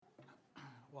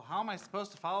Well, how am I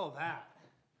supposed to follow that?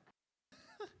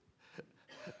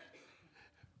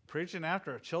 Preaching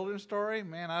after a children's story?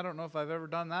 Man, I don't know if I've ever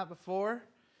done that before.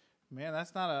 Man,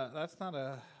 that's not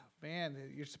a, man,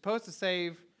 you're supposed to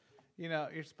save,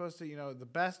 you're supposed to, the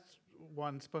best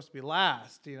one's supposed to be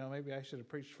last. Maybe I should have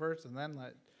preached first and then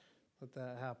let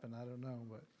that happen. I don't know,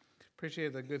 but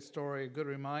appreciate the good story, a good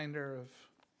reminder of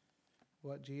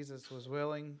what Jesus was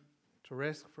willing to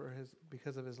risk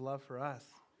because of his love for us.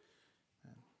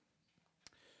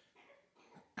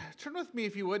 Turn with me,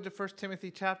 if you would, to 1 Timothy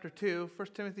chapter 2. 1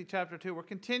 Timothy chapter 2. We're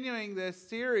continuing this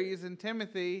series in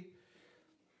Timothy.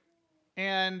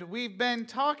 And we've been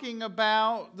talking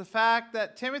about the fact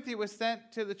that Timothy was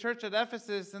sent to the church at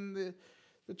Ephesus. And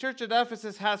the church at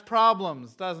Ephesus has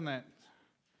problems, doesn't it?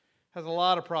 Has a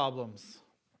lot of problems.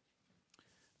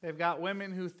 They've got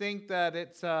women who think that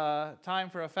it's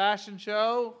time for a fashion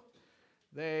show.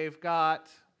 They've got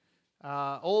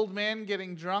old men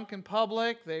getting drunk in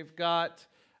public. They've got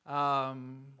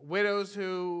widows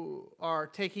who are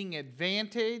taking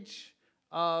advantage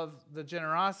of the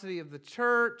generosity of the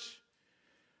church.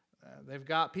 They've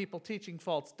got people teaching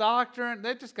false doctrine.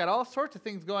 They've just got all sorts of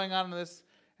things going on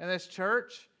in this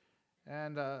church.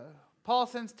 And Paul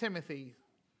sends Timothy.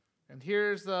 And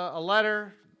here's a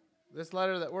letter. This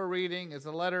letter that we're reading is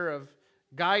a letter of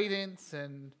guidance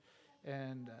and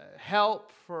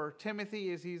help for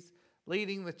Timothy as he's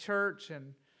leading the church.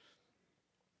 And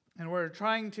we're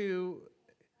trying to,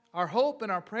 our hope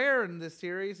and our prayer in this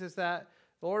series is that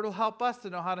the Lord will help us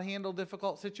to know how to handle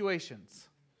difficult situations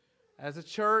as a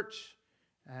church.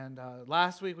 And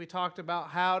last week we talked about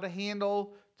how to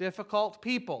handle difficult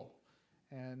people.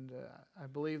 And I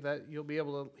believe that you'll be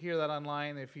able to hear that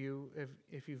online if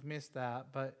you've missed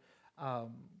that. But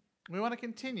we want to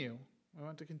continue. We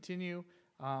want to continue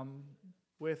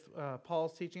with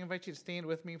Paul's teaching. I invite you to stand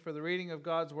with me for the reading of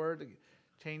God's Word to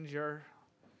change your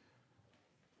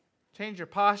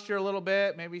posture a little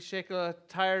bit, maybe shake a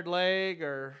tired leg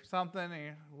or something,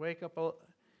 and wake up,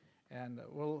 and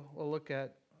we'll look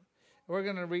at, we're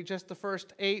going to read just the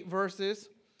first 8 verses,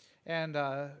 and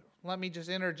let me just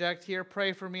interject here,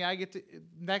 pray for me.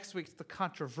 Next week's the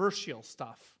controversial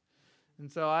stuff,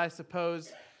 and so I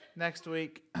suppose next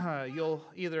week you'll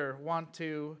either want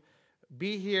to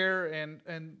be here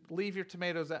and leave your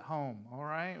tomatoes at home, all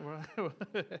right?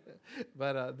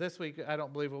 But this week, I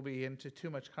don't believe we'll be into too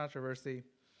much controversy.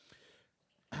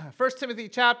 1 Timothy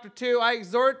chapter 2, I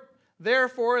exhort,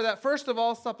 therefore, that first of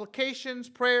all, supplications,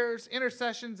 prayers,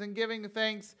 intercessions, and giving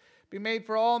thanks be made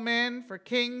for all men, for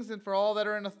kings, and for all that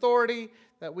are in authority,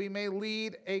 that we may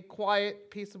lead a quiet,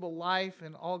 peaceable life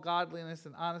in all godliness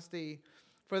and honesty.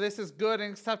 For this is good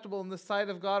and acceptable in the sight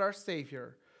of God our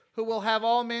Savior, who will have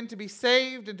all men to be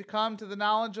saved and to come to the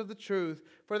knowledge of the truth.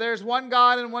 For there is one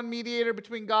God and one mediator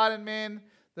between God and men,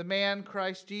 the man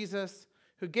Christ Jesus,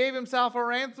 who gave himself a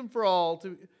ransom for all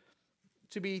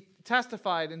to be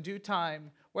testified in due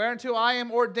time. Whereunto I am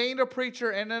ordained a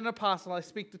preacher and an apostle. I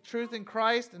speak the truth in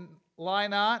Christ and lie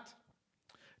not.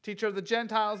 Teacher of the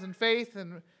Gentiles in faith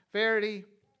and verity.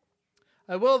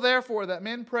 I will therefore that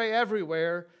men pray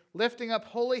everywhere, lifting up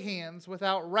holy hands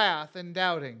without wrath and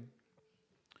doubting.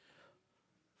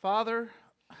 Father,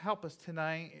 help us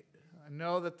tonight. I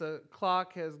know that the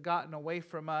clock has gotten away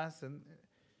from us, and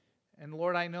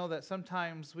Lord, I know that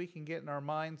sometimes we can get in our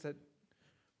minds that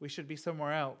we should be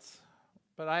somewhere else.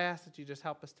 But I ask that you just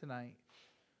help us tonight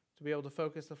to be able to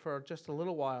focus for just a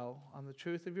little while on the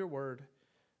truth of your word.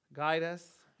 Guide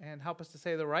us and help us to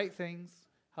say the right things.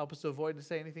 Help us to avoid to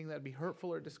say anything that would be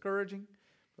hurtful or discouraging.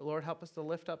 But Lord, help us to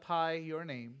lift up high your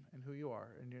name and who you are.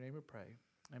 In your name we pray.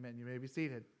 Amen. You may be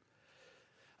seated.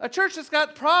 A church that's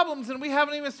got problems and we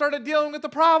haven't even started dealing with the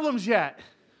problems yet.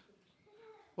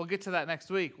 We'll get to that next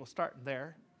week. We'll start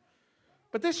there.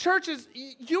 But this church is,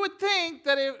 you would think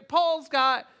that if Paul's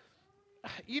got,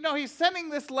 he's sending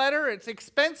this letter. It's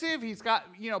expensive. He's got,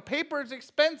 paper is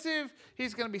expensive.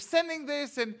 He's going to be sending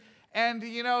this. And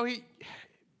you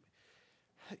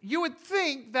would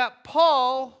think that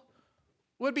Paul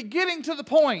would be getting to the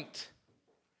point.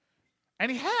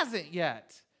 And he hasn't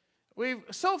yet. We've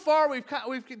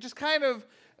just kind of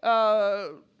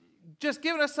just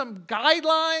given us some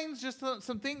guidelines, just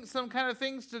some things, some kind of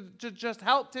things to just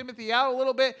help Timothy out a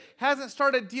little bit. Hasn't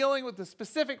started dealing with the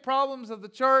specific problems of the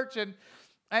church, and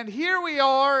here we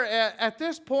are at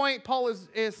this point. Paul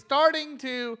is starting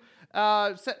to,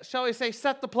 shall we say,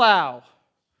 set the plow.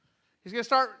 He's going to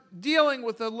start dealing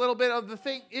with a little bit of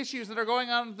the issues that are going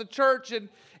on in the church,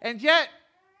 and yet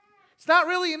it's not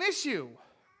really an issue.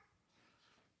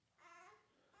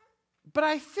 But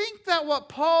I think that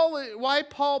why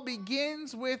Paul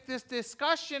begins with this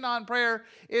discussion on prayer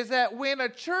is that when a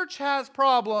church has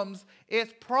problems,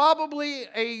 it's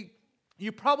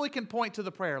you probably can point to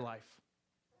the prayer life.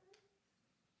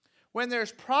 When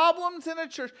there's problems in a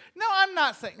church, no, I'm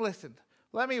not saying, listen,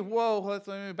 let me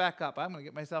back up. I'm going to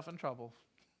get myself in trouble.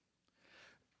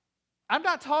 I'm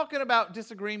not talking about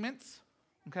disagreements,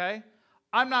 okay?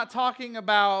 I'm not talking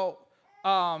about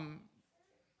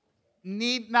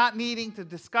not needing to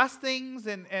discuss things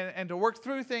and to work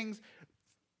through things.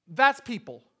 That's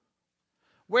people.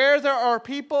 Where there are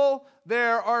people,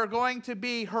 there are going to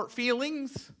be hurt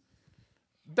feelings.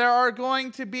 There are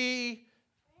going to be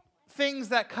things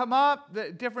that come up,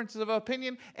 the differences of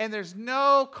opinion, and there's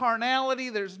no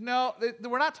carnality.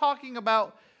 We're not talking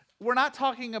about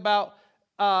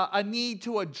a need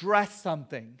to address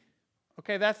something.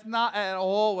 Okay, that's not at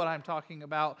all what I'm talking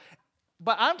about.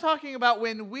 But I'm talking about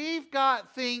when we've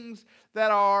got things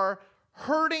that are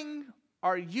hurting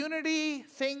our unity,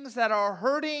 things that are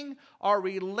hurting our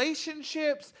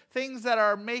relationships, things that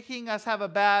are making us have a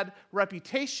bad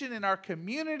reputation in our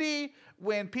community,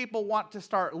 when people want to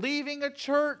start leaving a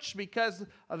church because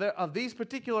of these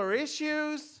particular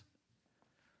issues.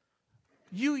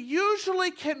 You usually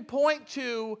can point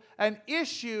to an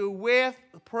issue with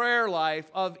the prayer life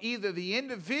of either the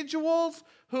individuals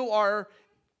who are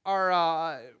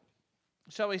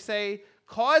shall we say,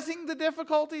 causing the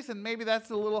difficulties, and maybe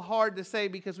that's a little hard to say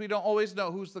because we don't always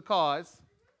know who's the cause,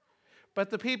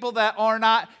 but the people that are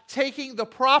not taking the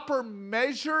proper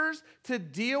measures to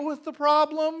deal with the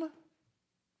problem.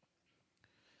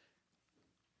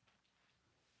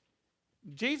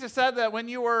 Jesus said that when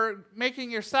you were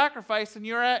making your sacrifice and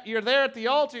you're there at the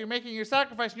altar, you're making your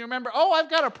sacrifice, and you remember, I've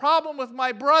got a problem with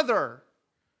my brother.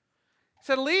 He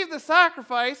said, leave the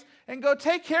sacrifice and go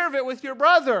take care of it with your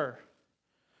brother.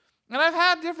 And I've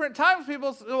had different times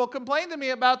people will complain to me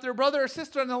about their brother or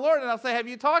sister in the Lord, and I'll say, have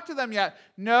you talked to them yet?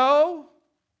 No.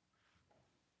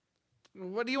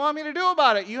 What do you want me to do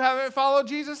about it? You haven't followed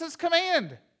Jesus'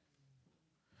 command.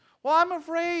 Well, I'm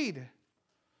afraid.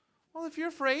 Well, if you're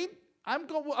afraid,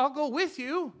 I'll go with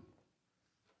you.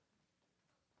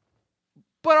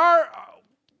 But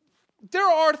there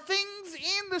are things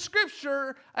in the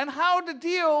Scripture on how to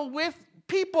deal with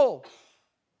people.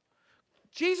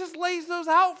 Jesus lays those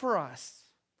out for us.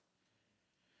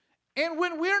 And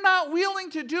when we're not willing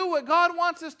to do what God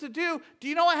wants us to do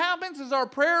you know what happens? Is our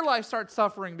prayer life starts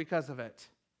suffering because of it.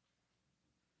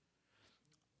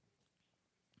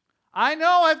 I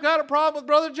know I've got a problem with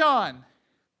Brother John.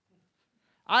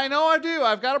 I know I do.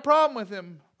 I've got a problem with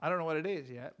him. I don't know what it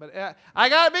is yet, but I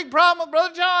got a big problem with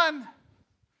Brother John.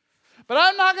 But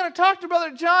I'm not going to talk to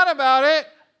Brother John about it.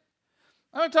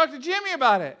 I'm going to talk to Jimmy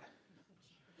about it.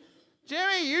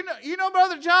 Jimmy, you know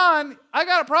Brother John, I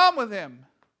got a problem with him.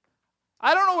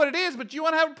 I don't know what it is, but you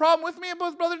want to have a problem with me and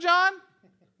with Brother John?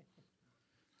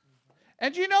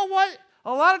 And you know what?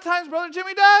 A lot of times Brother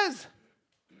Jimmy does.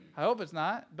 I hope it's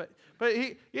not, but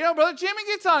he, Brother Jimmy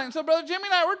gets on it. And so Brother Jimmy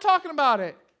and I, we're talking about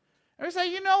it. And we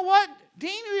say, you know what,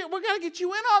 Dean, we're going to get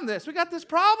you in on this. We got this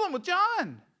problem with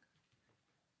John.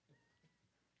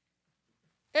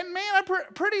 And man,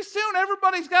 pretty soon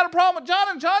everybody's got a problem with John,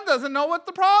 and John doesn't know what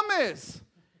the problem is.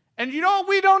 And you know what?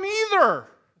 We don't either.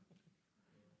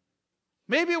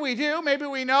 Maybe we do. Maybe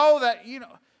we know that,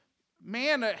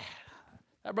 man, that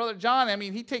Brother John,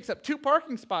 he takes up 2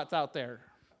 parking spots out there.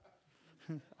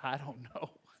 I don't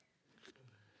know.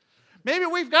 Maybe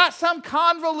we've got some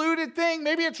convoluted thing.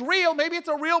 Maybe it's real. Maybe it's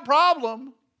a real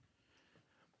problem.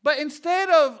 But instead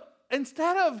of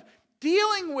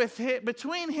dealing with it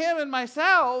between him and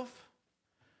myself,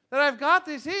 that I've got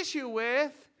this issue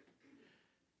with,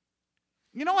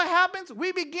 you know what happens?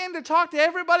 We begin to talk to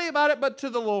everybody about it but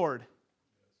to the Lord.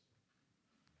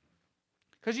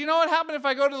 Because you know what happened if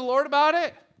I go to the Lord about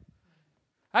it?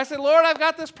 I said, Lord, I've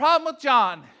got this problem with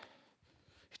John.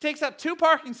 He takes up 2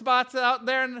 parking spots out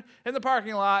there in the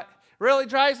parking lot. Really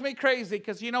drives me crazy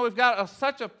because, we've got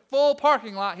such a full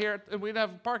parking lot here and we don't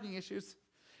have parking issues.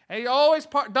 And he always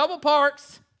double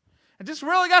parks and just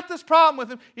really got this problem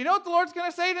with him. You know what the Lord's going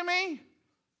to say to me?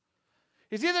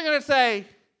 He's either going to say,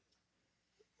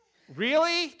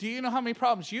 really? Do you know how many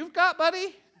problems you've got,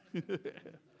 buddy?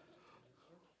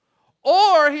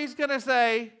 Or he's going to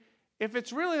say, if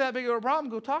it's really that big of a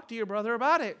problem, go talk to your brother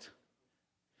about it.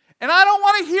 And I don't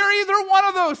want to hear either one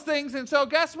of those things. And so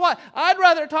guess what? I'd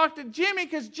rather talk to Jimmy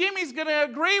because Jimmy's going to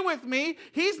agree with me.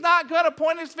 He's not going to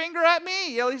point his finger at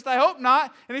me. At least I hope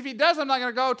not. And if he does, I'm not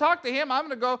going to go talk to him. I'm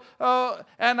going to go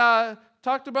and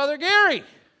talk to Brother Gary.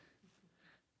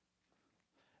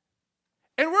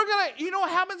 And we're going to, what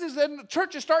happens is then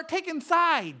churches start taking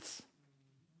sides.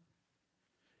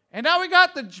 And now we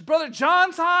got the Brother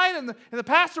John side and the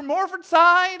Pastor Morford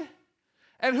side.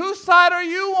 And whose side are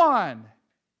you on?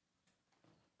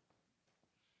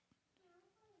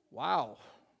 Wow.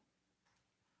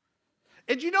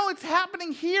 And you know it's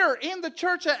happening here in the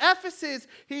church at Ephesus.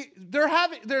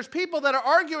 There's people that are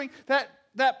arguing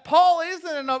that Paul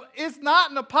is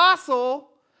not an apostle,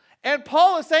 and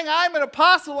Paul is saying, I'm an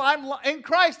apostle, I'm in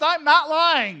Christ, I'm not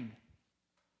lying.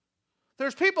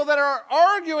 There's people that are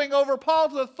arguing over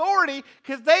Paul's authority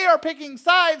because they are picking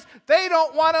sides. They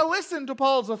don't want to listen to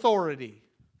Paul's authority.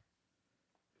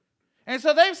 And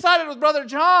so they've sided with Brother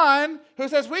John, who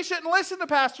says we shouldn't listen to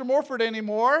Pastor Morford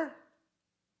anymore.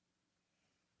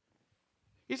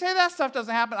 You say that stuff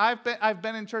doesn't happen. I've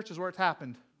been in churches where it's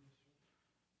happened.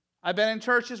 I've been in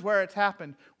churches where it's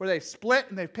happened, where they've split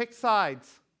and they've picked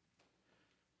sides.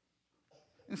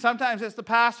 And sometimes it's the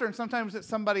pastor and sometimes it's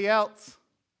somebody else.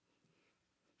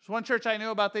 There's one church I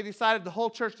knew about, the whole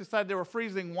church decided they were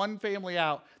freezing one family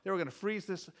out. They were going to freeze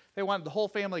this. They wanted the whole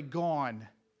family gone.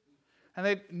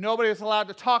 And nobody was allowed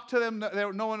to talk to them.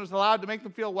 No one was allowed to make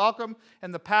them feel welcome.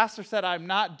 And the pastor said, I'm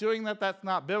not doing that. That's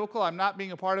not biblical. I'm not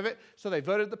being a part of it. So they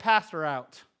voted the pastor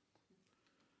out.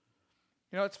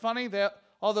 You know, it's funny that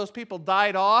all those people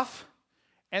died off,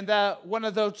 and that one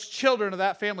of those children of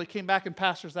that family came back and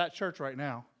pastors that church right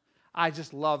now. I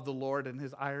just love the Lord and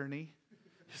his irony,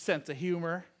 his sense of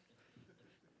humor.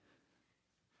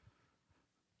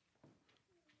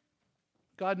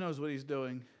 God knows what he's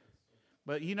doing.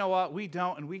 But you know what? We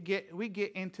don't, and we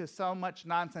get into so much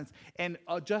nonsense, and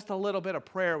just a little bit of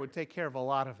prayer would take care of a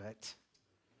lot of it.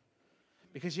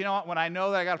 Because you know what? When I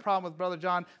know that I got a problem with Brother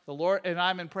John, the Lord, and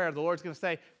I'm in prayer, the Lord's going to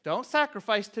say, don't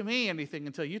sacrifice to me anything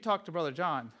until you talk to Brother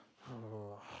John.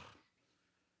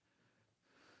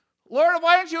 Lord,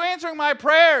 why aren't you answering my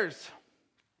prayers?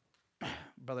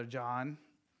 Brother John.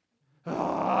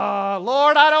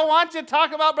 Lord, I don't want you to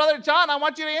talk about Brother John. I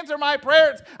want you to answer my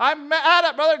prayers. I'm mad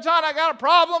at Brother John. I got a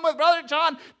problem with Brother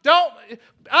John.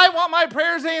 I want my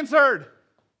prayers answered.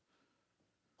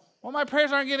 Well, my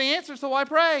prayers aren't getting answered, so why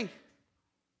pray?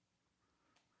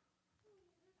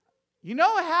 You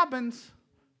know it happens.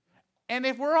 And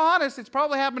if we're honest, it's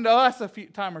probably happened to us a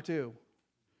time or two.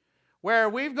 Where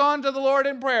we've gone to the Lord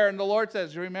in prayer, and the Lord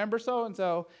says, you remember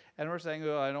so-and-so? And we're saying,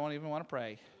 oh, I don't even want to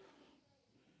pray.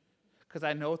 Because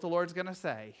I know what the Lord's going to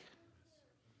say.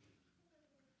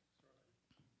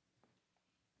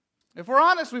 If we're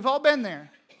honest, we've all been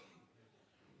there.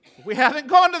 We haven't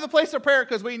gone to the place of prayer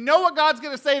because we know what God's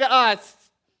going to say to us.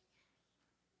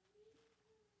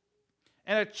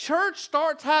 And a church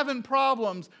starts having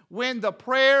problems when the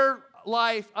prayer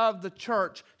life of the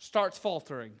church starts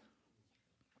faltering.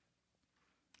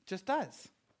 It just does.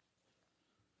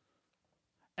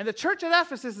 And the church at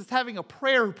Ephesus is having a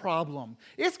prayer problem.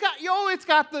 It's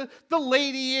got the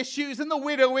lady issues and the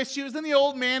widow issues and the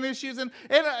old man issues and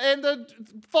the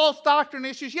false doctrine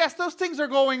issues. Yes, those things are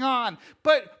going on.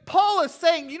 But Paul is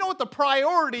saying, you know what the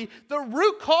priority, the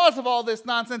root cause of all this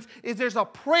nonsense is there's a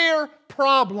prayer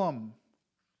problem.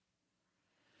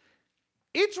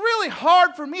 It's really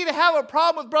hard for me to have a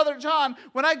problem with Brother John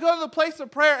when I go to the place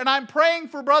of prayer and I'm praying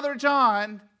for Brother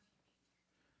John.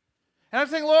 And I'm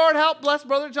saying, Lord, bless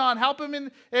Brother John. Help him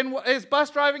in his bus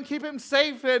driving. Keep him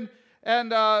safe. But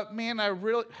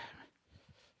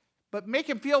make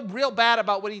him feel real bad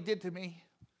about what he did to me.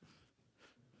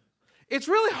 It's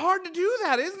really hard to do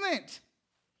that, isn't it?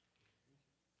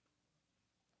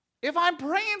 If I'm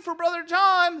praying for Brother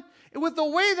John with the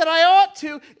way that I ought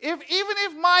to, even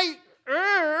if my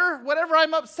whatever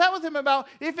I'm upset with him about,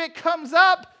 if it comes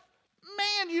up,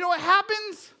 man, you know what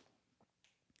happens?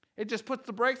 It just puts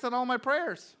the brakes on all my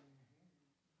prayers.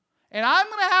 And I'm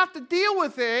going to have to deal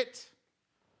with it,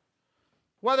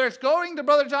 whether it's going to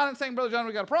Brother John and saying, Brother John,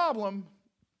 we got a problem.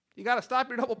 You got to stop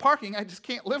your double parking. I just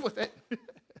can't live with it.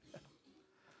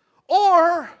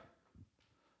 Or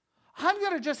I'm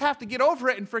going to just have to get over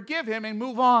it and forgive him and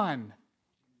move on.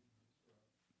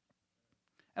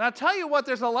 And I'll tell you what,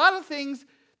 there's a lot of things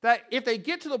that if they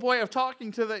get to the point of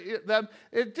talking to them,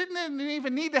 it didn't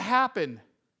even need to happen.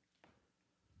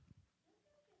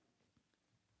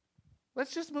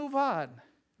 Let's just move on.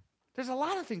 There's a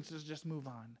lot of things to just move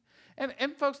on.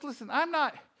 And folks, listen, I'm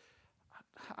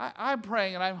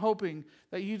praying and I'm hoping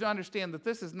that you understand that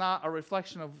this is not a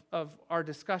reflection of our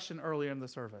discussion earlier in the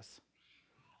service.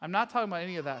 I'm not talking about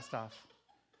any of that stuff.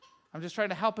 I'm just trying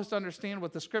to help us understand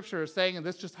what the scripture is saying, and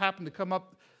this just happened to come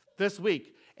up this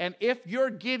week. And if you're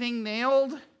getting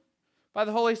nailed by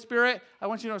the Holy Spirit, I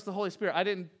want you to know it's the Holy Spirit. I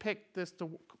didn't pick this to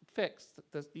fix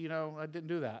this, I didn't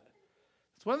do that.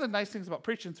 It's one of the nice things about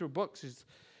preaching through books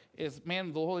is,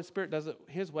 man, the Holy Spirit does it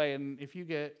His way, and if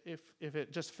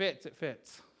it just fits, it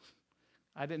fits.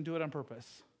 I didn't do it on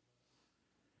purpose.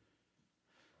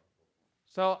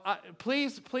 So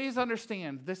please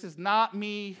understand, this is not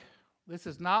me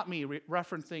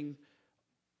referencing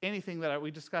anything that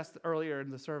we discussed earlier in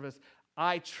the service.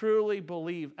 I truly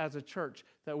believe as a church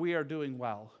that we are doing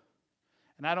well.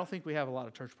 And I don't think we have a lot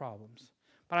of church problems.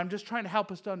 But I'm just trying to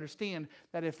help us to understand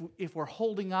that if we're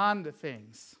holding on to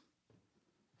things,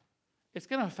 it's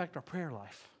going to affect our prayer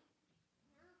life.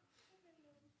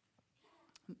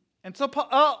 And so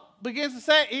Paul begins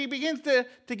to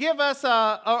give us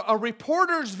a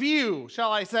reporter's view,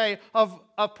 shall I say, of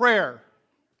prayer.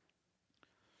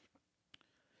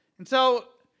 And so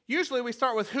usually we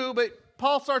start with who, but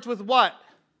Paul starts with what?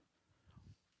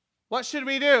 What should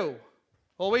we do?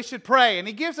 Well, we should pray. And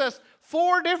he gives us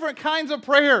 4 different kinds of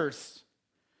prayers.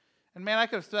 And man, I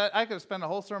could have spent a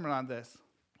whole sermon on this.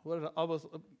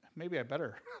 Maybe I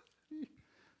better.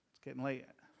 It's getting late.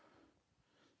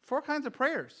 4 kinds of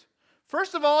prayers.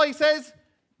 First of all, he says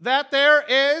that there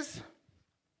is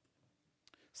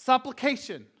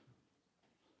supplication. Do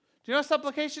you know what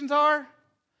supplications are?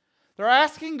 They're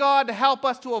asking God to help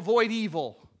us to avoid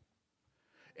evil.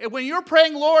 When you're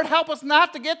praying, Lord, help us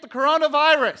not to get the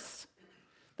coronavirus,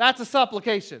 that's a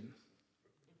supplication.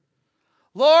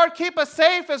 Lord, keep us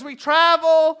safe as we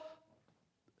travel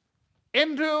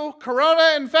into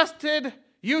corona-infested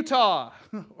Utah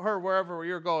or wherever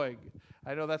you're going.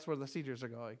 I know that's where the Cedars are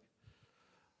going.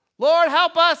 Lord,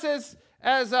 help us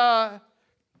as a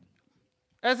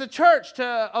church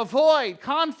to avoid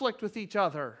conflict with each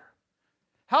other.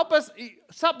 Help us.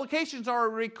 Supplications are a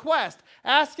request,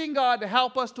 asking God to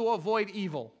help us to avoid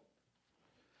evil.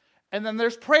 And then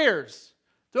there's prayers.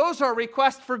 Those are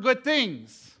requests for good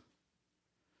things.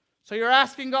 So you're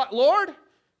asking God, Lord,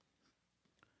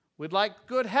 we'd like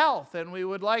good health, and we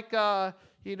would like,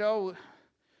 we'd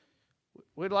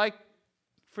like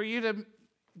for you to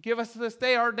give us this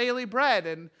day our daily bread.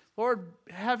 And Lord,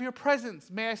 have your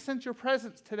presence. May I sense your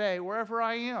presence today, wherever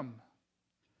I am.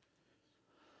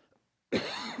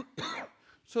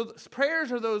 So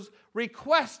prayers are those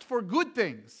requests for good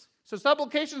things. So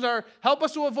supplications are help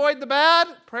us to avoid the bad.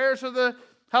 Prayers are the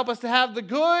help us to have the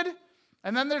good.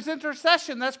 And then there's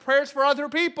intercession. That's prayers for other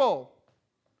people.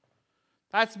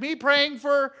 That's me praying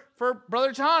for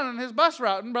Brother John and his bus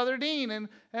route, and Brother Dean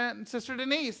and Sister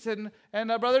Denise and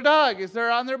Brother Doug as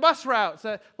they're on their bus routes.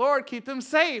 Lord, keep them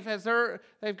safe as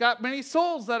they've got many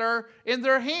souls that are in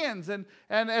their hands. And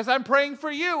as I'm praying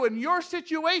for you and your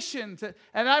situations,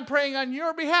 and I'm praying on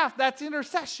your behalf, that's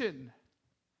intercession.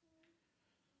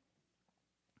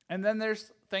 And then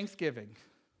there's thanksgiving.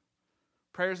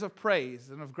 Prayers of praise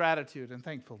and of gratitude and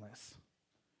thankfulness.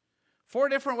 4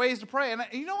 different ways to pray. And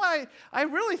you know what? I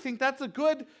really think that's a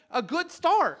good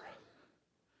start.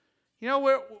 You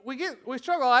know, we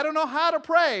struggle. I don't know how to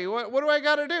pray. What do I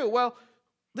got to do? Well,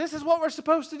 this is what we're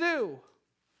supposed to do.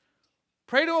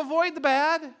 Pray to avoid the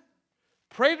bad.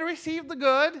 Pray to receive the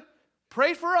good.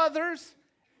 Pray for others.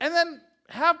 And then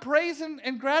have praise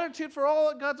and gratitude for all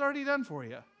that God's already done for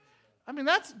you. I mean,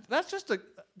 that's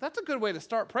a good way to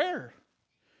start prayer.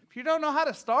 If you don't know how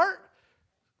to start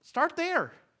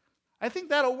there. I think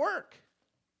that'll work.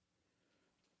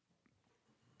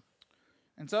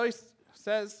 And so he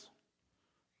says,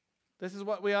 this is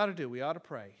what we ought to do. We ought to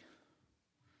pray.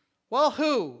 Well,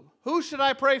 who? Who should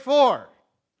I pray for?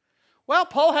 Well,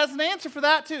 Paul has an answer for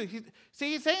that too.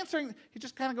 He's answering, he's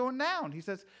just kind of going down. He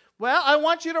says, well, I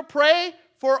want you to pray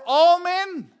for all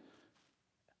men.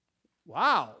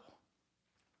 Wow.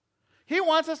 He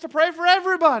wants us to pray for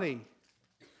everybody.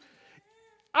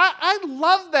 I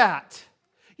love that.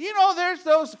 You know, there's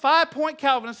those 5-point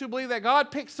Calvinists who believe that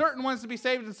God picked certain ones to be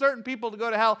saved and certain people to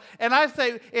go to hell. And I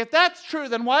say, if that's true,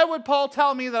 then why would Paul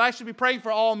tell me that I should be praying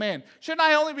for all men? Shouldn't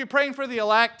I only be praying for the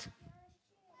elect?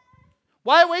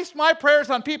 Why waste my prayers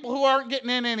on people who aren't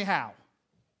getting in anyhow?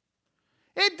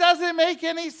 It doesn't make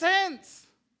any sense.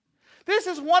 This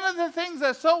is one of the things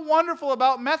that's so wonderful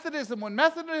about Methodism. When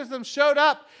Methodism showed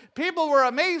up, people were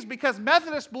amazed because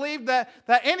Methodists believed that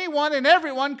anyone and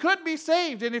everyone could be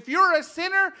saved. And if you're a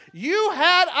sinner, you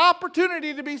had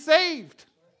opportunity to be saved.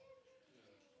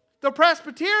 The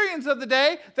Presbyterians of the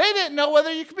day, they didn't know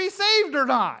whether you could be saved or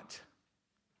not.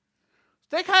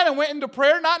 They kind of went into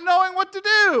prayer not knowing what to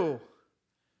do.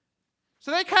 So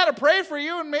they kind of pray for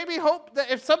you and maybe hope that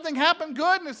if something happened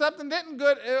good and if something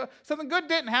good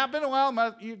didn't happen,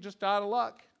 well, you're just out of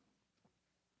luck.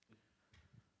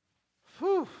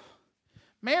 Whew.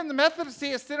 Man, the Methodists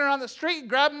see a sinner on the street,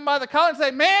 grab him by the collar and say,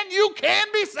 man, you can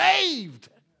be saved.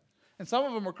 And some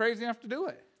of them were crazy enough to do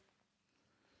it.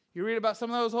 You read about some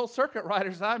of those old circuit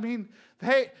riders. I mean,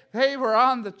 they were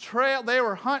on the trail. They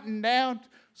were hunting down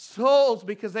souls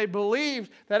because they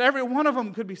believed that every one of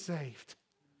them could be saved.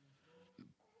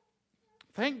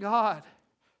 Thank God.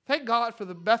 Thank God for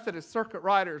the Methodist circuit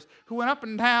riders who went up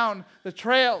and down the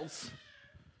trails,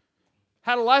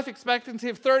 had a life expectancy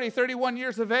of 30, 31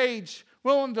 years of age,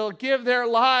 willing to give their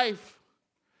life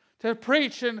to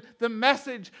preach the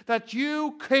message that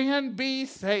you can be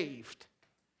saved.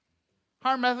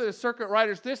 Our Methodist circuit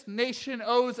riders, this nation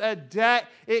owes a debt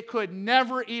it could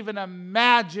never even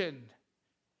imagine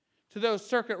to those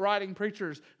circuit riding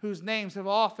preachers whose names have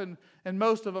often, and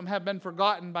most of them, have been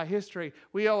forgotten by history.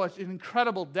 We owe an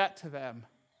incredible debt to them.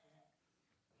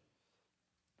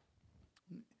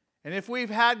 And if we've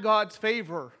had God's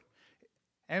favor,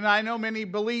 and I know many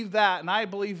believe that, and I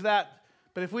believe that,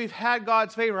 but if we've had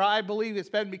God's favor, I believe it's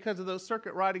been because of those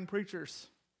circuit riding preachers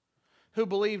who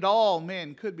believed all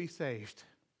men could be saved.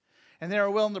 And they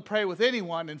were willing to pray with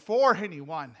anyone and for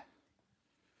anyone.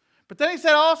 But then he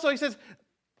says,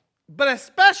 but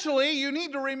especially you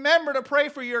need to remember to pray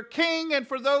for your king and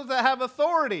for those that have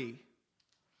authority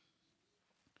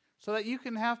so that you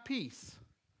can have peace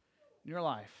in your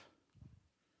life.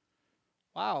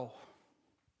 Wow.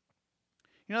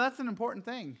 You know, that's an important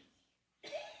thing.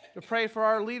 To pray for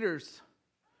our leaders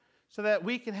so that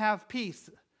we can have peace.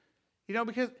 You know,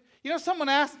 because, someone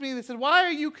asked me, they said, why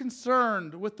are you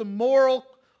concerned with the moral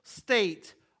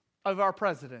state of our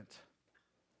president?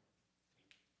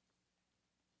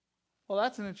 Well,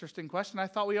 that's an interesting question. I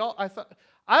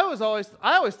always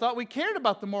thought we cared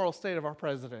about the moral state of our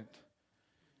president.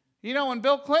 You know, when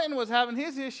Bill Clinton was having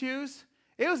his issues,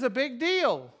 it was a big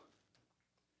deal.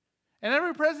 And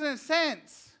every president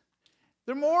since,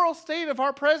 the moral state of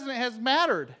our president has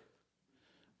mattered.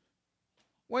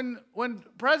 When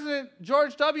President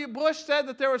George W. Bush said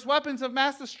that there was weapons of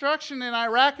mass destruction in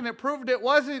Iraq and it proved it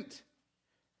wasn't,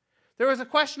 there was a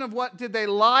question of did they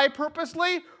lie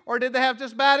purposely or did they have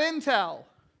just bad intel?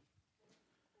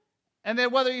 And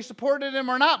then whether you supported him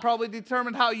or not probably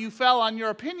determined how you fell on your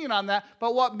opinion on that.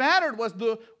 But what mattered was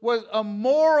a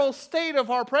moral state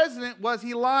of our president. Was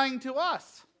he lying to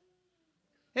us?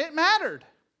 It mattered.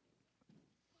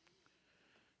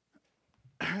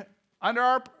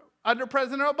 Under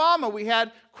President Obama, we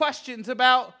had questions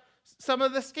about some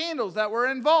of the scandals that were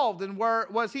involved and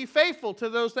was he faithful to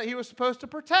those that he was supposed to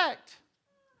protect?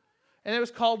 And it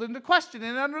was called into question.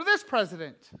 And under this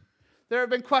president, there have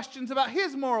been questions about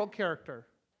his moral character.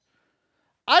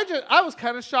 I was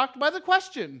kind of shocked by the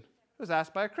question. It was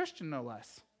asked by a Christian, no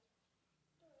less.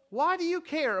 Why do you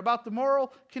care about the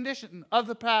moral condition of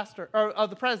the pastor or of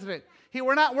the president?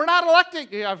 We're not electing.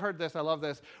 Yeah, I've heard this. I love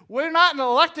this. We're not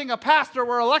electing a pastor.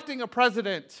 We're electing a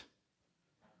president.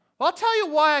 Well, I'll tell you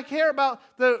why I care about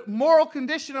the moral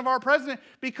condition of our president.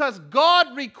 Because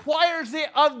God requires it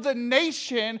of the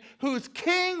nation whose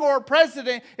king or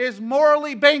president is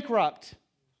morally bankrupt.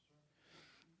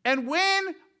 And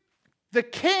when the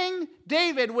king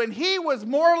David, when he was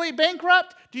morally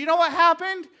bankrupt, do you know what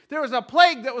happened? There was a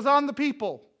plague that was on the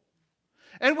people.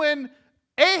 And when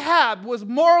Ahab was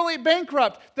morally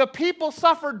bankrupt, the people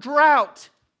suffered drought.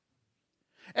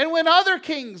 And when other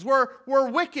kings were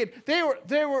wicked,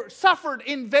 they were suffered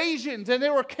invasions and they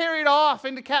were carried off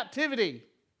into captivity.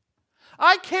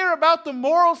 I care about the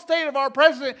moral state of our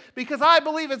president because I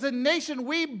believe as a nation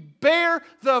we bear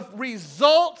the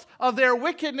results of their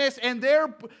wickedness, and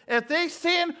if they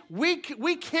sin, we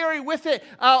carry with it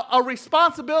a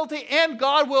responsibility, and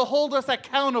God will hold us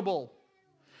accountable.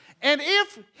 And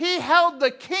if he held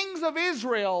the kings of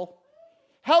Israel,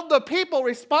 held the people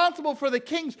responsible for the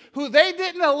kings who they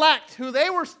didn't elect, who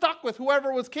they were stuck with,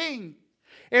 whoever was king,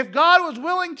 if God was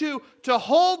willing to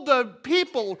hold the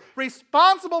people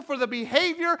responsible for the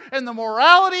behavior and the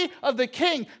morality of the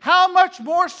king, how much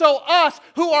more so us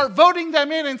who are voting them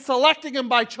in and selecting them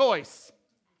by choice?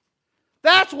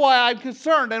 That's why I'm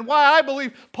concerned and why I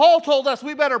believe Paul told us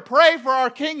we better pray for our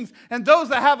kings and those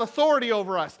that have authority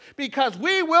over us, because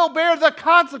we will bear the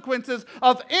consequences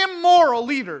of immoral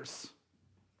leaders.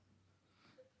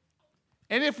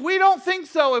 And if we don't think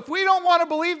so, if we don't want to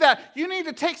believe that, you need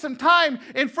to take some time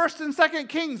in 1st and 2nd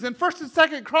Kings and 1st and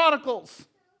 2nd Chronicles.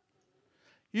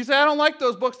 You say, I don't like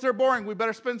those books, they're boring. We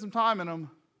better spend some time in them.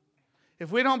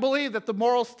 If we don't believe that the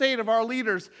moral state of our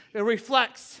leaders, it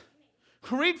reflects.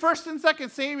 Read 1st and 2nd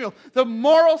Samuel. The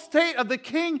moral state of the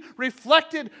king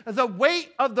reflected the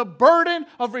weight of the burden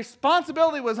of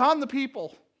responsibility was on the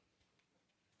people.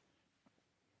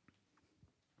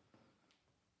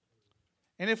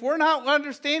 And if we're not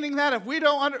understanding that, if we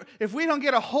don't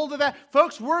get a hold of that,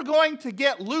 folks, we're going to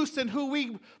get loose in who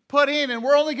we put in, and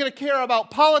we're only going to care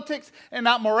about politics and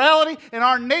not morality, and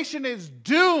our nation is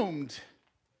doomed.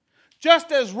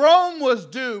 Just as Rome was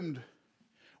doomed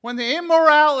when the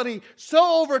immorality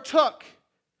so overtook.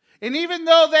 And even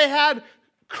though they had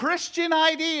Christian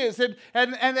ideas and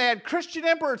they had Christian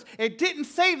emperors, it didn't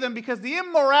save them because the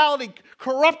immorality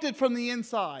corrupted from the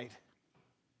inside.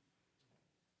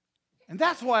 And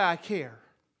that's why I care.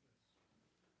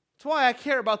 That's why I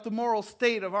care about the moral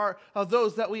state of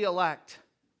those that we elect.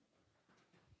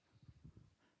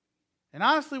 And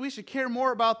honestly, we should care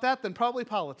more about that than probably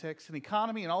politics and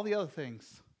economy and all the other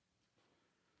things.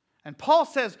 And Paul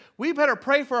says we better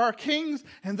pray for our kings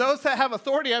and those that have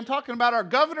authority. I'm talking about our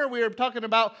governor. We are talking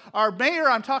about our mayor.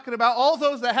 I'm talking about all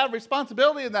those that have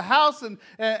responsibility in the House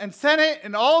and Senate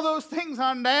and all those things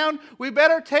on down. We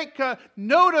better take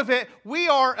note of it. We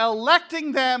are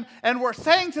electing them and we're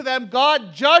saying to them,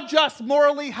 God, judge us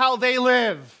morally how they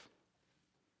live.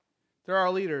 They're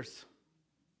our leaders.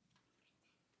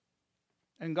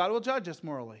 And God will judge us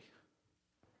morally.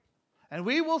 And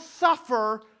we will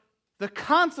suffer the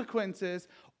consequences,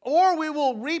 or we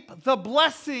will reap the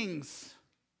blessings,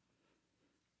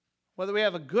 whether we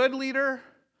have a good leader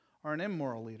or an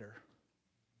immoral leader.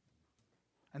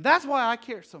 And that's why I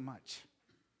care so much.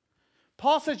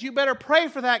 Paul says you better pray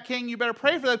for that king, you better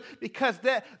pray for them, because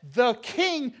the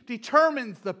king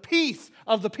determines the peace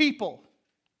of the people.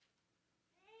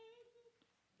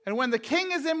 And when the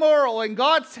king is immoral and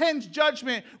God sends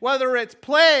judgment, whether it's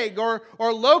plague or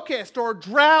locust or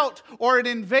drought or an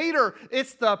invader,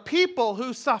 it's the people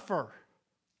who suffer.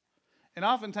 And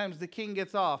oftentimes the king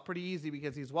gets off pretty easy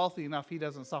because he's wealthy enough he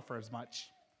doesn't suffer as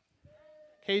much.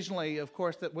 Occasionally, of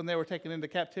course, that when they were taken into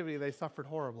captivity, they suffered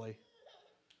horribly.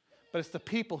 But it's the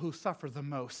people who suffer the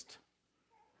most.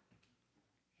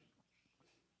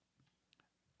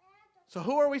 So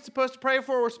who are we supposed to pray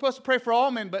for? We're supposed to pray for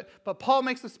all men, but Paul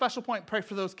makes a special point. Pray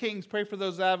for those kings. Pray for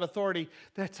those that have authority.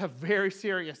 That's a very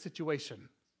serious situation.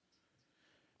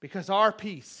 Because our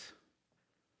peace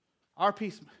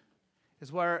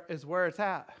is where it's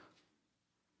at.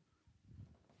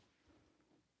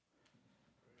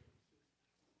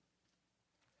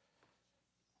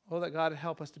 Oh, that God would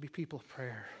help us to be people of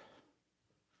prayer.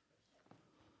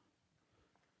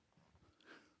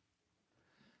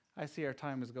 I see our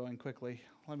time is going quickly.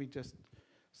 Let me just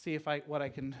see if I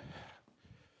can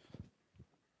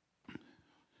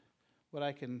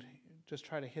just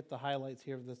try to hit the highlights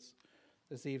here of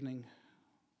this evening.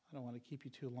 I don't want to keep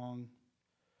you too long.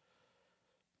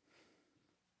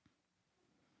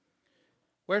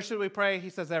 Where should we pray? He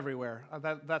says everywhere.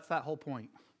 That's that whole point.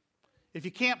 If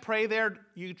you can't pray there,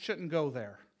 you shouldn't go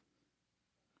there.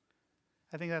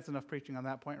 I think that's enough preaching on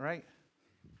that point, right?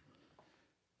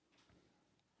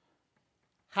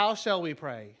 How shall we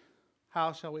pray?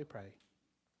 How shall we pray?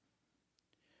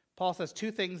 Paul says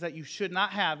two things that you should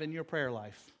not have in your prayer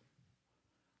life: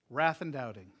 wrath and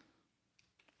doubting.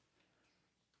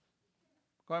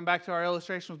 Going back to our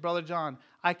illustration with Brother John,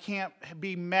 I can't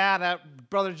be mad at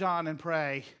Brother John and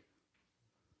pray.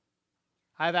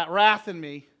 I have that wrath in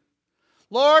me.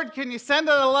 Lord, can you send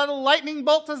a little lightning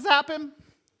bolt to zap him?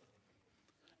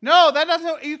 No,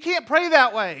 you can't pray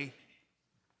that way.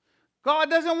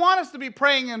 God doesn't want us to be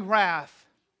praying in wrath.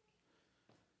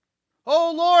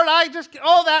 Oh, Lord,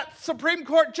 that Supreme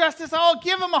Court justice, I'll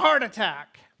give him a heart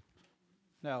attack.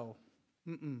 No.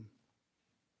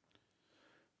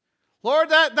 Lord,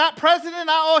 that president,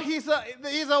 he's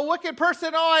a wicked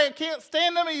person. Oh, I can't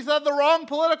stand him. He's of the wrong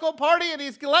political party, and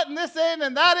he's letting this in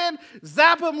and that in.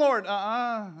 Zap him, Lord.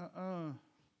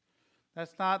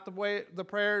 That's not the way the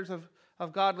prayers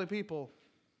of godly people.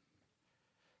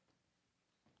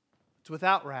 It's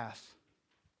without wrath.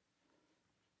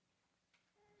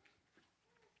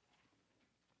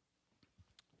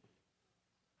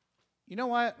 You know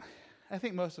what? I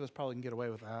think most of us probably can get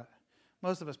away with that.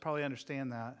 Most of us probably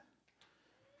understand that.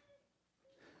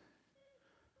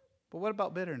 But what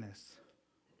about bitterness?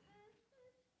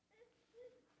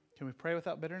 Can we pray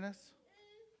without bitterness?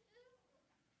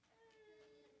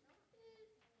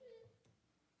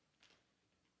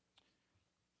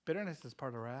 Bitterness is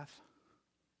part of wrath.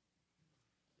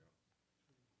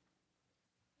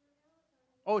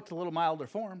 Oh, it's a little milder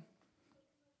form.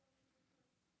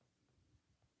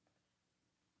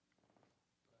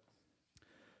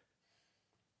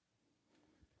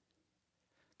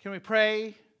 Can we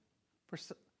pray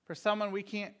for someone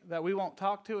that we won't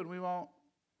talk to and we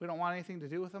don't want anything to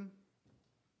do with them?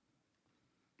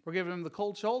 We're giving them the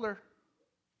cold shoulder.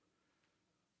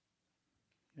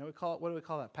 You know, what do we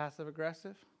call that? Passive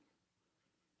aggressive?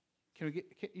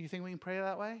 You think we can pray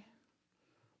that way?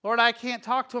 Lord, I can't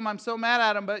talk to him. I'm so mad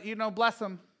at him, but bless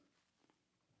him.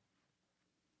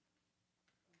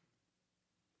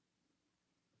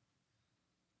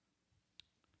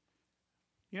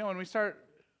 When we start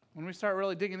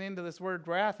really digging into this word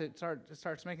wrath, it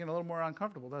starts making it a little more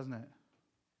uncomfortable, doesn't it?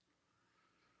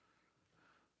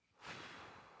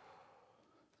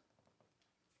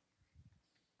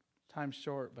 Time's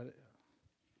short, but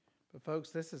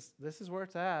folks, this is where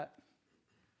it's at.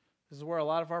 This is where a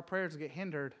lot of our prayers get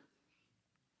hindered.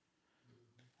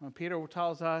 When Peter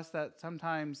tells us that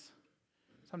sometimes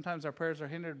our prayers are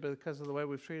hindered because of the way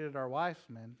we've treated our wives,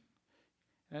 men.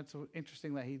 And it's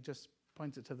interesting that he just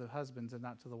points it to the husbands and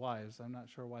not to the wives. I'm not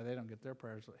sure why they don't get their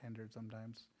prayers hindered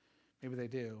sometimes. Maybe they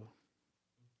do.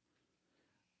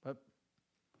 But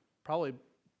probably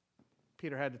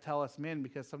Peter had to tell us men,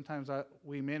 because sometimes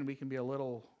we men, we can be a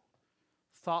little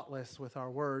thoughtless with our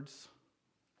words.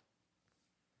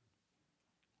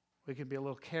 We can be a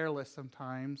little careless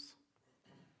sometimes.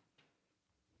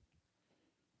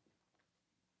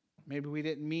 Maybe we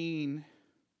didn't mean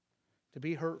to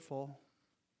be hurtful,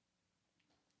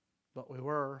 but we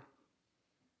were.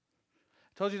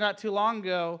 I told you not too long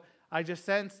ago, I just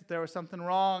sensed that there was something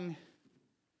wrong.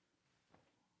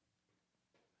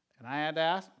 And I had to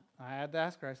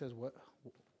ask her, I said, "What?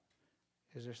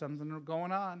 Is there something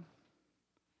going on?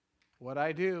 What'd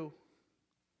I do?"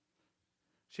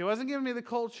 She wasn't giving me the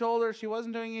cold shoulder. She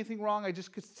wasn't doing anything wrong. I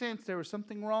just could sense there was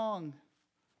something wrong.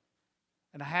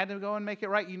 And I had to go and make it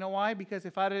right. You know why? Because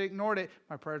if I'd have ignored it,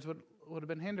 my prayers would have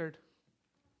been hindered.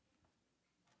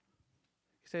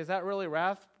 You say, "Is that really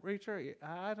wrath, preacher?"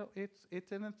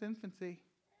 It's in its infancy.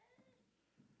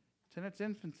 It's in its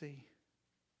infancy.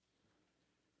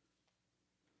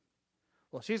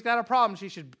 Well, she's got a problem.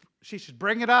 She should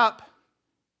bring it up.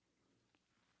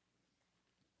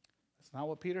 That's not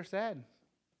what Peter said.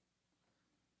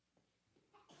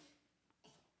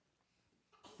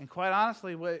 And quite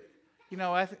honestly,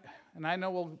 and I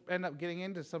know we'll end up getting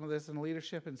into some of this in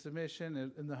leadership and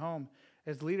submission in the home.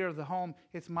 As leader of the home,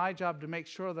 it's my job to make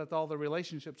sure that all the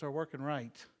relationships are working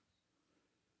right.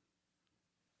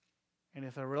 And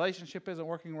if a relationship isn't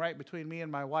working right between me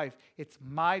and my wife, it's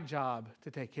my job to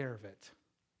take care of it.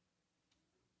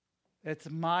 It's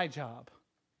my job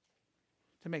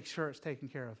to make sure it's taken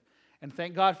care of. And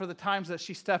thank God for the times that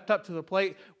she stepped up to the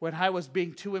plate when I was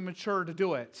being too immature to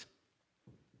do it.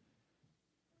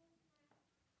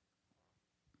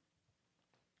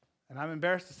 And I'm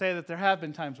embarrassed to say that there have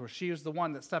been times where she was the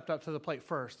one that stepped up to the plate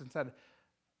first and said,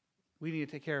 "We need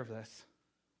to take care of this."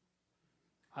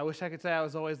 I wish I could say I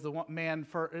was always the man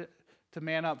to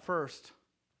man up first,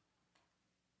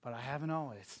 but I haven't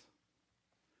always.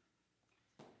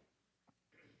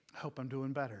 I hope I'm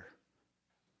doing better.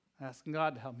 I'm asking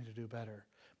God to help me to do better.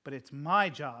 But it's my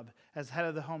job as head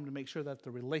of the home to make sure that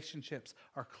the relationships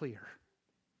are clear.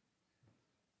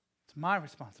 It's my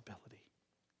responsibility.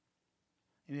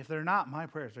 And if they're not, my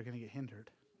prayers are going to get hindered.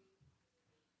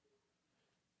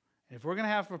 And if we're going to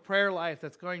have a prayer life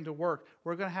that's going to work,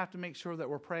 we're going to have to make sure that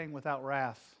we're praying without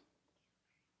wrath.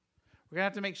 We're going to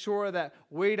have to make sure that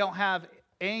we don't have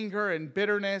anger and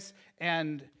bitterness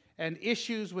and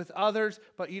issues with others.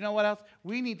 But you know what else?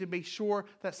 We need to be sure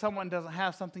that someone doesn't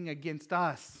have something against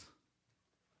us.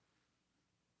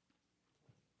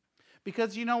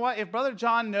 Because you know what? If Brother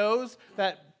John knows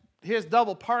that his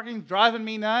double parking's driving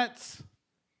me nuts,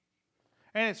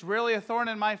 and it's really a thorn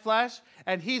in my flesh,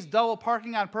 and he's double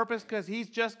parking on purpose because he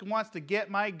just wants to get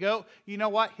my goat, you know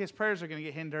what? His prayers are going to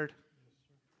get hindered.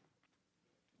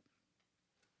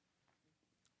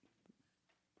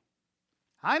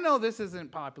 I know this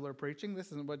isn't popular preaching.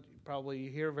 This isn't what probably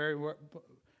you hear very,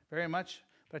 very much.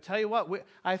 But I tell you what,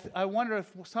 I wonder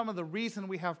if some of the reason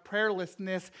we have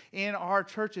prayerlessness in our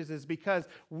churches is because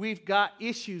we've got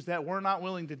issues that we're not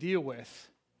willing to deal with.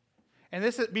 And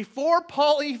this is before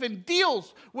Paul even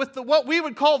deals with what we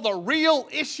would call the real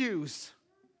issues.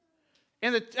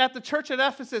 At the church at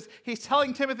Ephesus, he's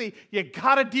telling Timothy, you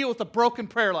got to deal with the broken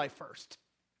prayer life first.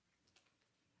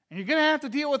 And you're going to have to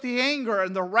deal with the anger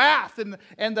and the wrath and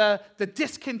the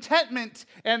discontentment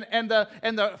and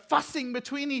the fussing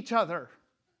between each other.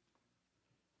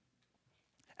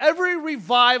 Every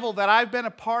revival that I've been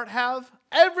a part of,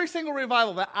 every single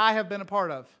revival that I have been a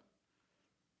part of,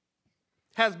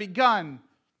 has begun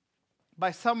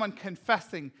by someone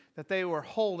confessing that they were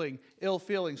holding ill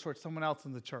feelings towards someone else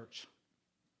in the church.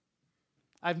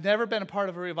 I've never been a part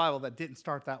of a revival that didn't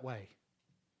start that way.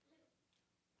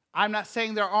 I'm not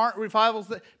saying there aren't revivals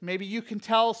that maybe you can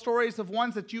tell stories of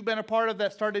ones that you've been a part of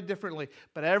that started differently.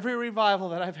 But every revival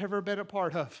that I've ever been a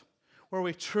part of, where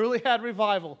we truly had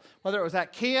revival, whether it was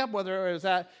at camp, whether it was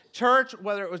at church,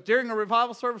 whether it was during a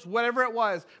revival service, whatever it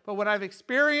was. But when I've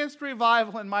experienced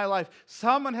revival in my life,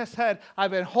 someone has said,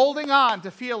 I've been holding on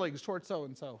to feelings towards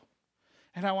so-and-so.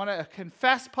 And I want to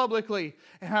confess publicly,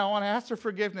 and I want to ask for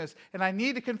forgiveness. And I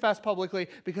need to confess publicly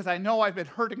because I know I've been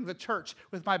hurting the church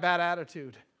with my bad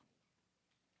attitude.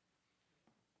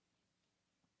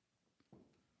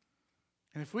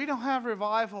 And if we don't have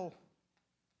revival,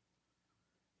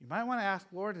 you might want to ask,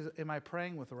 Lord, am I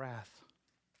praying with wrath?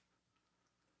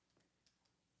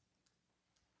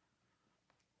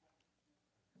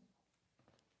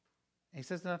 And he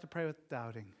says not to pray with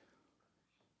doubting.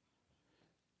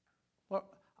 Well,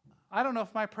 I don't know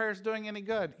if my prayer is doing any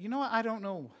good. You know what? I don't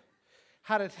know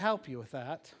how to help you with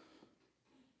that.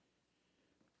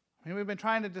 I mean, we've been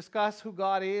trying to discuss who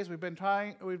God is. We've been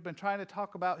trying to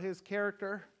talk about his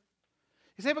character.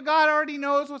 You say, but God already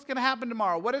knows what's going to happen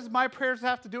tomorrow. What does my prayers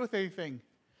have to do with anything?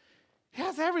 He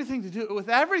has everything to do with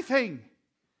everything.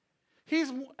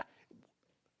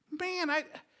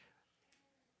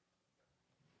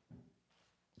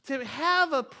 To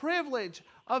have a privilege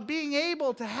of being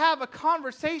able to have a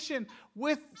conversation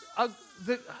with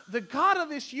the God of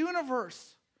this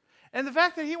universe. And the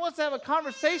fact that he wants to have a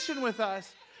conversation with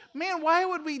us, man, why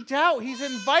would we doubt? He's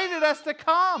invited us to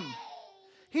come.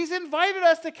 He's invited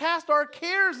us to cast our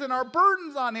cares and our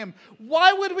burdens on him.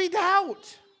 Why would we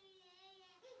doubt?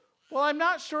 Well, I'm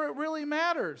not sure it really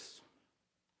matters.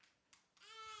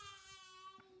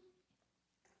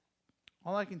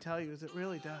 All I can tell you is it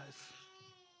really does.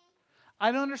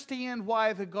 I don't understand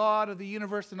why the God of the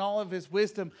universe and all of his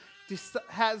wisdom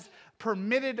has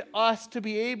permitted us to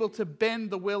be able to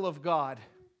bend the will of God.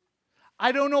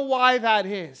 I don't know why that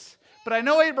is, but I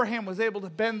know Abraham was able to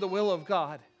bend the will of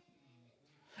God.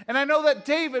 And I know that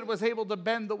David was able to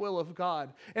bend the will of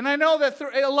God. And I know that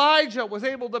Elijah was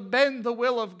able to bend the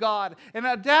will of God.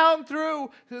 And down through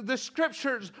the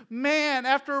scriptures, man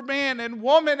after man and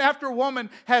woman after woman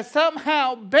has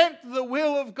somehow bent the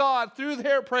will of God through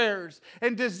their prayers.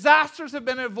 And disasters have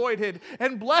been avoided.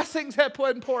 And blessings have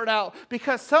been poured out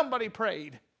because somebody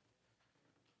prayed.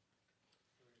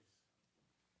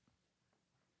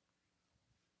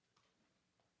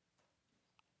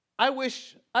 I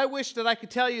wish that I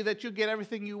could tell you that you get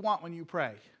everything you want when you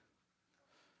pray.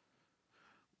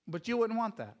 But you wouldn't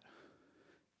want that.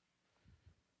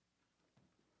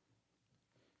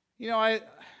 You know,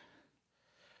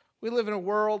 we live in a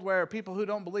world where people who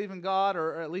don't believe in God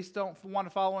or at least don't want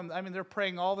to follow him, I mean, they're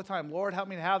praying all the time, Lord, help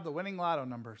me to have the winning lotto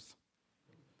numbers.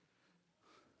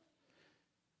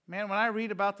 Man, when I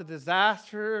read about the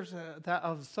disasters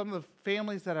of some of the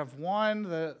families that have won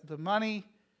the money,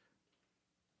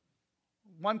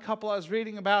 one couple I was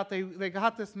reading about, they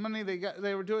got this money.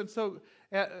 They were doing so.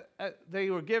 They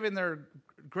were giving their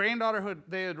granddaughter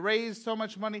they had raised so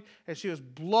much money, and she was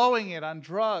blowing it on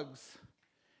drugs,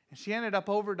 and she ended up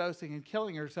overdosing and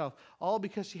killing herself, all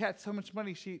because she had so much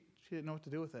money she didn't know what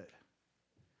to do with it.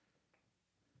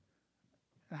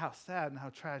 And how sad and how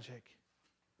tragic.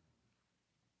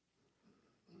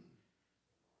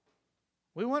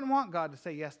 We wouldn't want God to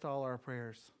say yes to all our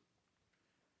prayers.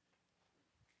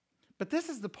 But this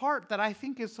is the part that I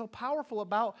think is so powerful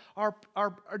about our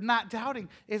not doubting,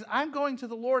 is I'm going to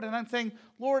the Lord and I'm saying,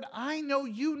 Lord, I know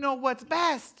you know what's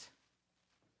best.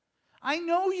 I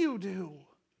know you do.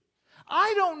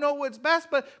 I don't know what's best,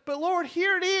 but Lord,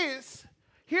 here it is.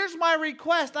 Here's my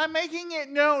request. I'm making it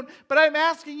known, but I'm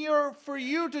asking you for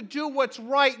you to do what's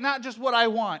right, not just what I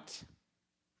want.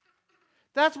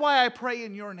 That's why I pray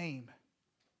in your name.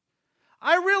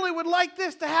 I really would like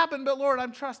this to happen, but Lord,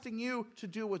 I'm trusting you to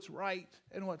do what's right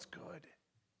and what's good.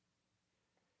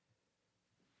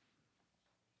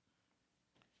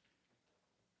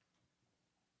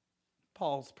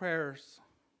 Paul's prayers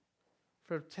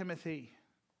for Timothy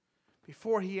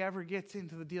before he ever gets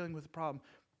into the dealing with the problem.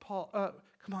 Paul,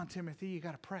 come on, Timothy, you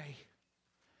got to pray.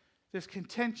 There's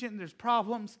contention, there's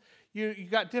problems. You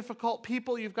got difficult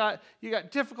people, you got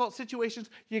difficult situations.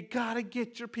 You got to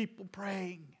get your people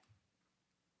praying.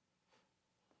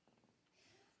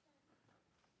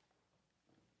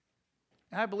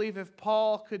 I believe if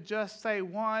Paul could just say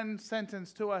one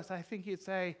sentence to us, I think he'd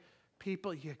say,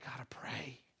 people, you got to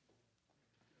pray.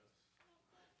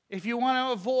 If you want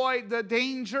to avoid the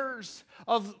dangers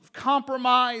of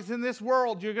compromise in this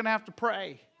world, you're going to have to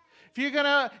pray. If you're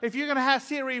gonna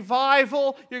see a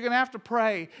revival, you're going to have to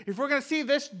pray. If we're going to see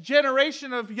this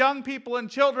generation of young people and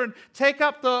children take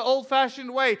up the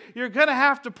old-fashioned way, you're going to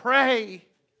have to pray.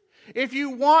 If you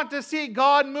want to see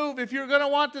God move, if you're going to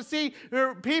want to see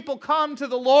people come to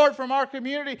the Lord from our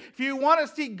community, if you want to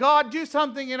see God do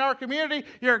something in our community,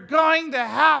 you're going to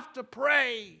have to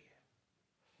pray.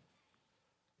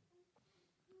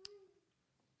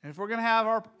 And if we're going to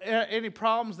have any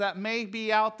problems that may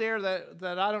be out there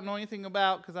that I don't know anything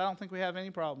about, because I don't think we have any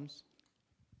problems,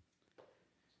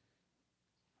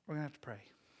 we're going to have to pray.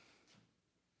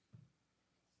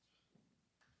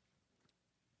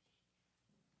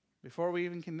 Before we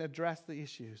even can address the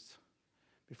issues,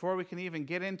 before we can even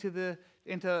get into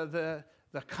the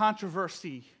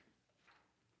controversy.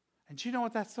 And you know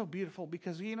what? That's so beautiful,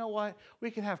 because you know what? We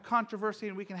can have controversy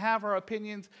and we can have our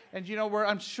opinions, and you know,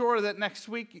 I'm sure that next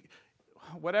week,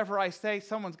 whatever I say,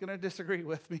 someone's going to disagree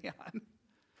with me on.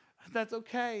 That's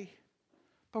okay.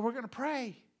 But we're going to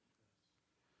pray.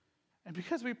 And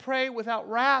because we pray without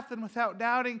wrath and without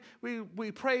doubting,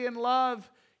 we pray in love,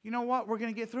 you know what? We're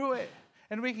going to get through it.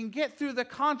 And we can get through the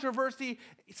controversy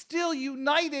still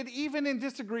united even in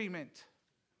disagreement.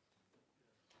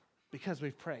 Because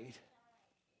we've prayed.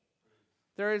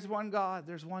 There is one God.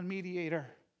 There's one mediator.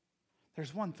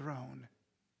 There's one throne.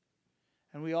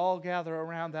 And we all gather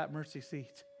around that mercy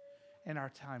seat in our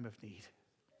time of need.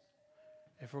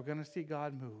 If we're going to see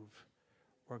God move,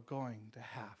 we're going to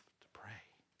have to pray.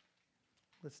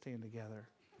 Let's stand together.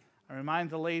 I remind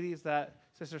the ladies that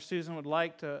Sister Susan would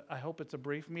like to, I hope it's a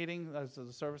brief meeting, as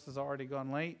the service has already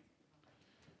gone late.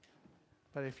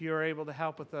 But if you're able to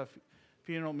help with the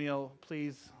funeral meal,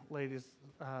 please, ladies,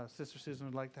 Sister Susan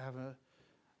would like to have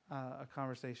a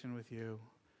conversation with you.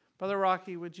 Brother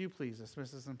Rocky, would you please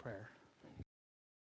dismiss us in prayer?